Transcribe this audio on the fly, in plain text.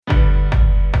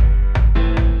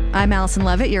I'm Allison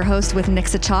Levitt, your host with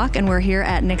Nixa Talk, and we're here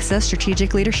at Nixa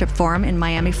Strategic Leadership Forum in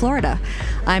Miami, Florida.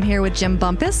 I'm here with Jim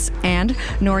Bumpus and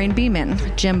Noreen Beeman.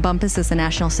 Jim Bumpus is the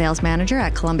National Sales Manager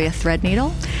at Columbia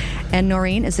Threadneedle, and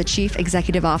Noreen is the Chief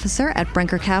Executive Officer at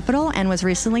Brinker Capital and was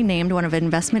recently named one of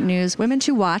Investment News Women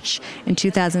to Watch in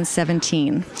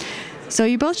 2017. So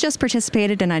you both just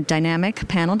participated in a dynamic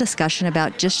panel discussion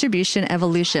about distribution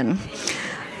evolution.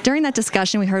 During that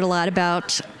discussion, we heard a lot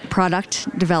about product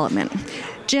development.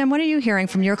 Jim, what are you hearing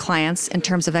from your clients in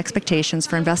terms of expectations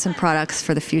for investment products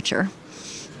for the future?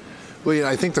 Well,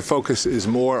 I think the focus is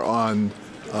more on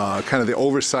kind of the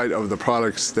oversight of the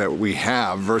products that we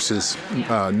have versus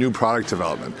new product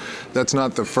development. That's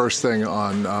not the first thing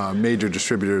on major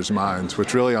distributors' minds.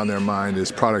 What's really on their mind is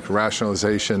product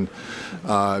rationalization,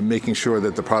 making sure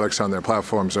that the products on their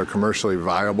platforms are commercially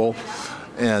viable,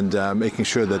 and making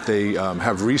sure that they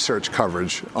have research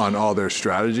coverage on all their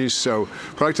strategies. So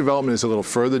product development is a little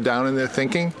further down in their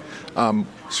thinking.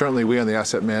 Certainly we on the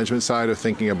asset management side are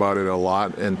thinking about it a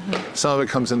lot, and some of it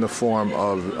comes in the form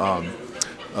of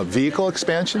vehicle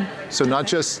expansion. So not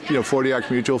just 40 Act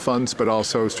mutual funds, but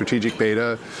also strategic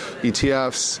beta,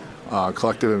 ETFs,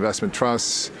 collective investment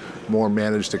trusts, more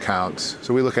managed accounts.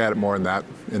 So we look at it more in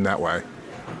that way.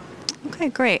 Okay,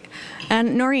 great.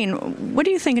 And Noreen, what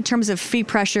do you think in terms of fee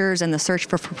pressures and the search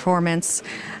for performance?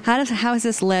 How has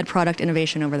this led product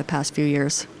innovation over the past few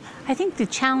years? I think the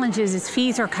challenge is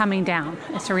fees are coming down.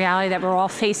 It's a reality that we're all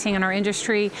facing in our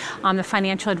industry. The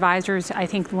financial advisors, I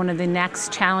think one of the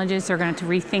next challenges, they're going to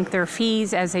rethink their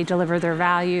fees as they deliver their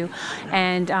value.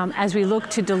 And as we look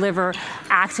to deliver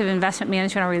active investment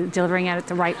management, are we delivering it at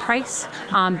the right price?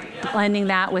 Blending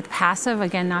that with passive,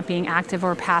 again, not being active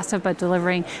or passive, but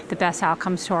delivering the best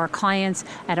outcomes to our clients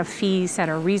at a fees that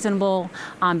are reasonable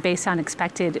based on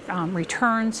expected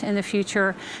returns in the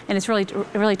future. And it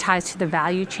really ties to the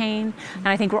value chain. And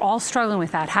I think we're all struggling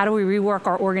with that. How do we rework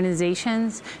our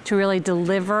organizations to really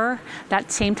deliver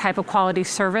that same type of quality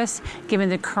service given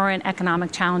the current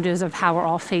economic challenges of how we're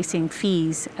all facing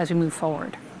fees as we move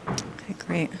forward? Okay,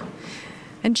 great.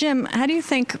 And Jim, how do you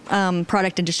think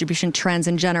product and distribution trends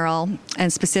in general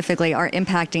and specifically are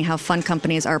impacting how fund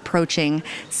companies are approaching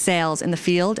sales in the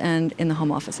field and in the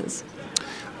home offices?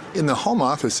 In the home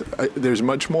office, there's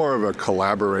much more of a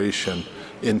collaboration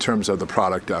in terms of the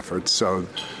product efforts. So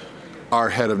our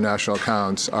head of national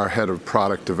accounts, our head of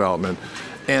product development,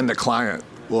 and the client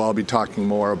will all be talking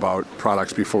more about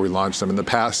products before we launch them. In the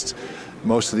past,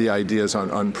 most of the ideas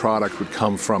on product would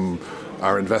come from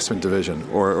our investment division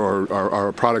or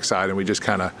our product side, and we just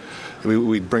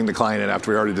we'd bring the client in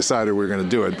after we already decided we were going to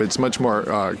do it. But it's much more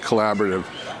collaborative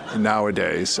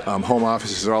nowadays. Home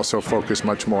offices are also focused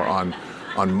much more on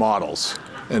models.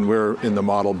 And we're in the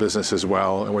model business as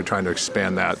well, and we're trying to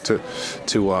expand that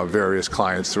to various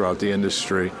clients throughout the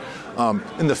industry.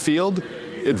 In the field,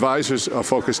 advisors are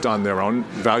focused on their own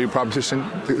value proposition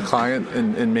to the client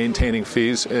and maintaining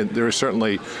fees. And there is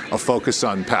certainly a focus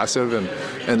on passive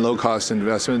and low-cost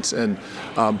investments,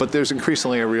 but there's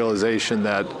increasingly a realization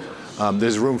that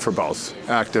there's room for both,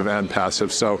 active and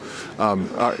passive. So,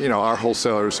 our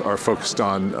wholesalers are focused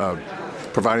on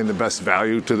providing the best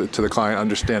value to the client,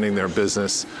 understanding their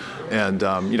business, and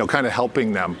kind of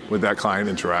helping them with that client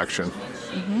interaction.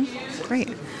 Mm-hmm.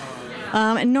 Great.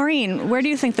 And Noreen, where do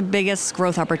you think the biggest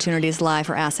growth opportunities lie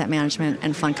for asset management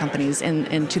and fund companies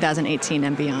in 2018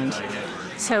 and beyond?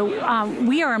 So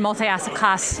we are a multi-asset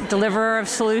class deliverer of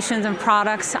solutions and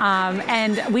products,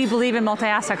 and we believe in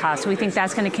multi-asset class. We think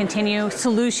that's going to continue.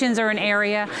 Solutions are an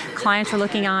area. Clients are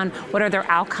looking on what are their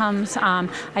outcomes.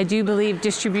 I do believe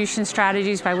distribution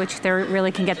strategies by which they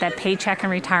really can get that paycheck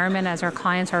in retirement as our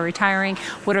clients are retiring.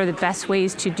 What are the best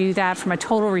ways to do that from a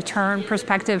total return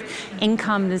perspective?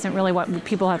 Income isn't really what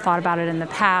people have thought about it in the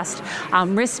past.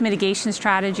 Risk mitigation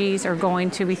strategies are going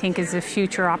to, we think, is a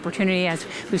future opportunity as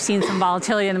we've seen some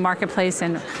volatility in the marketplace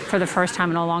and for the first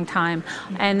time in a long time.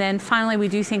 And then finally, we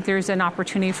do think there's an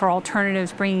opportunity for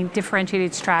alternatives, bringing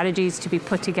differentiated strategies to be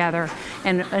put together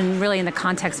and really in the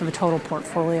context of a total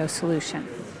portfolio solution.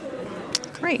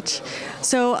 Great.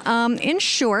 So in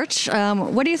short,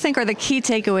 what do you think are the key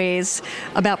takeaways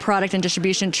about product and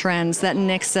distribution trends that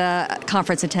Nixa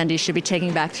conference attendees should be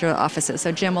taking back to their offices?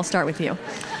 So Jim, we'll start with you.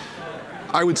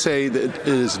 I would say that it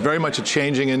is very much a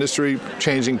changing industry,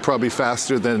 changing probably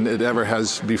faster than it ever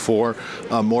has before,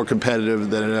 more competitive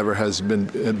than it ever has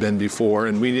been before,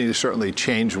 and we need to certainly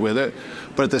change with it.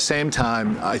 But at the same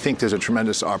time, I think there's a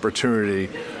tremendous opportunity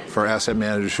for asset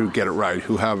managers who get it right,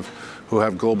 who who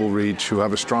have global reach, who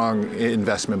have a strong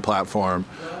investment platform,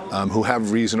 who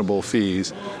have reasonable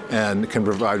fees, and can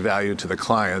provide value to the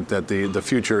client, that the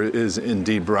future is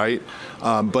indeed bright.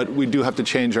 But we do have to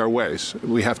change our ways.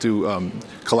 We have to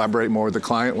collaborate more with the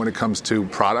client when it comes to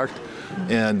product.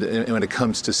 And when it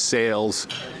comes to sales,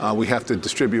 we have to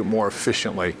distribute more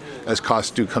efficiently. As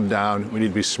costs do come down, we need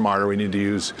to be smarter. We need to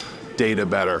use data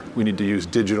better. We need to use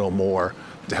digital more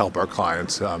to help our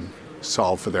clients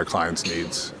solve for their clients'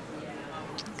 needs.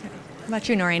 Okay. How about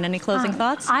you, Noreen? Any closing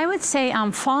thoughts? I would say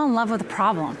fall in love with the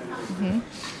problem. Mm-hmm.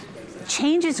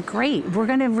 Change is great. We're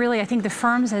going to really, I think the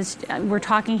firms, as we're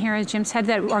talking here, as Jim said,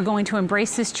 that are going to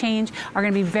embrace this change are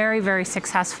going to be very, very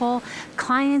successful.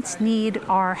 Clients need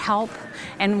our help.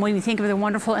 And when you think of the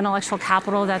wonderful intellectual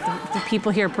capital that the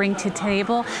people here bring to the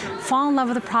table, fall in love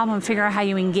with the problem and figure out how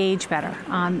you engage better.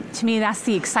 To me, that's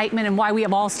the excitement and why we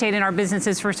have all stayed in our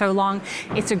businesses for so long.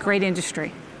 It's a great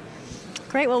industry.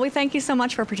 Great. Well, we thank you so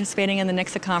much for participating in the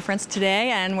NICSA conference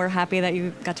today, and we're happy that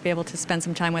you got to be able to spend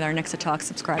some time with our NICSA Talk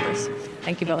subscribers.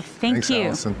 Thank you both. Thanks, you.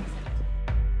 Allison.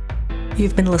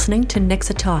 You've been listening to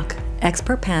NICSA Talk,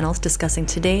 expert panels discussing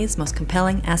today's most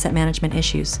compelling asset management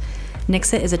issues.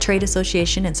 NICSA is a trade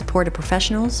association in support of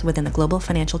professionals within the global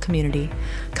financial community.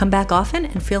 Come back often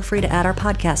and feel free to add our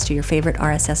podcast to your favorite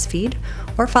RSS feed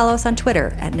or follow us on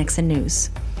Twitter at NICSA News.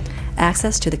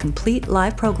 Access to the complete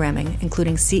live programming,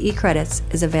 including CE credits,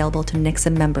 is available to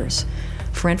NICSA members.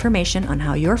 For information on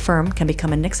how your firm can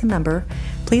become a NICSA member,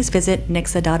 please visit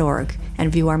nicsa.org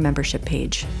and view our membership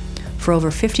page. For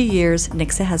over 50 years,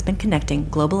 NICSA has been connecting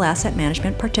global asset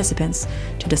management participants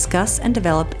to discuss and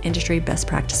develop industry best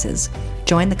practices.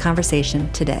 Join the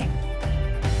conversation today.